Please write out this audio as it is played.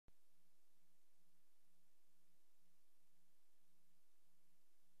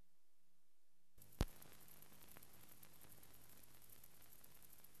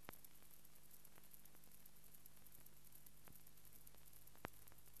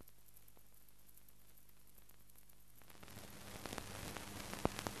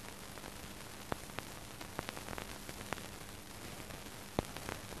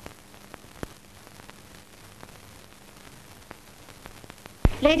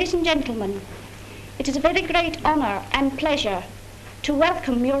Ladies and gentlemen, it is a very great honour and pleasure to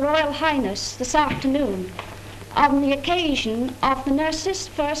welcome Your Royal Highness this afternoon on the occasion of the Nurses'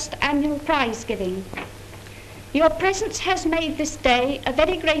 first annual prize giving. Your presence has made this day a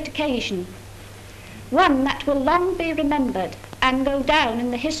very great occasion, one that will long be remembered and go down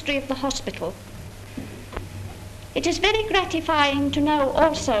in the history of the hospital. It is very gratifying to know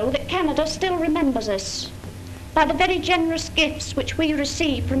also that Canada still remembers us by the very generous gifts which we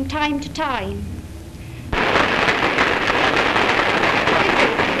receive from time to time.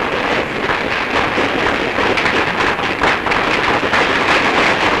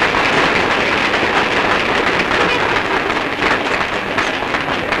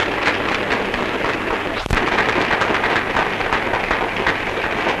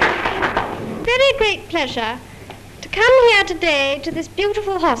 Very great pleasure to come here today to this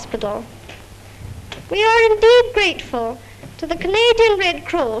beautiful hospital. We are indeed grateful to the Canadian Red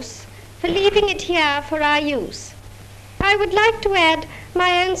Cross for leaving it here for our use. I would like to add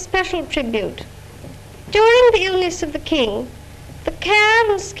my own special tribute. During the illness of the King, the care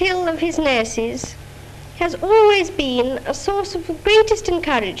and skill of his nurses has always been a source of the greatest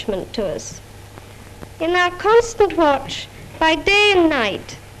encouragement to us. In our constant watch by day and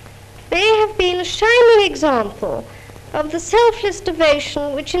night, they have been a shining example of the selfless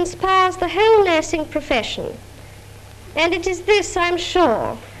devotion which inspires the whole nursing profession. And it is this, I'm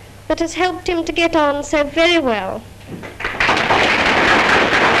sure, that has helped him to get on so very well.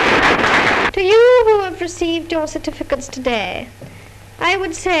 To you who have received your certificates today, I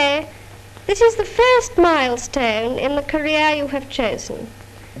would say this is the first milestone in the career you have chosen.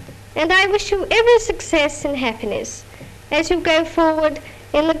 And I wish you every success and happiness as you go forward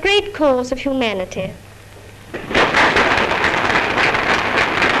in the great cause of humanity.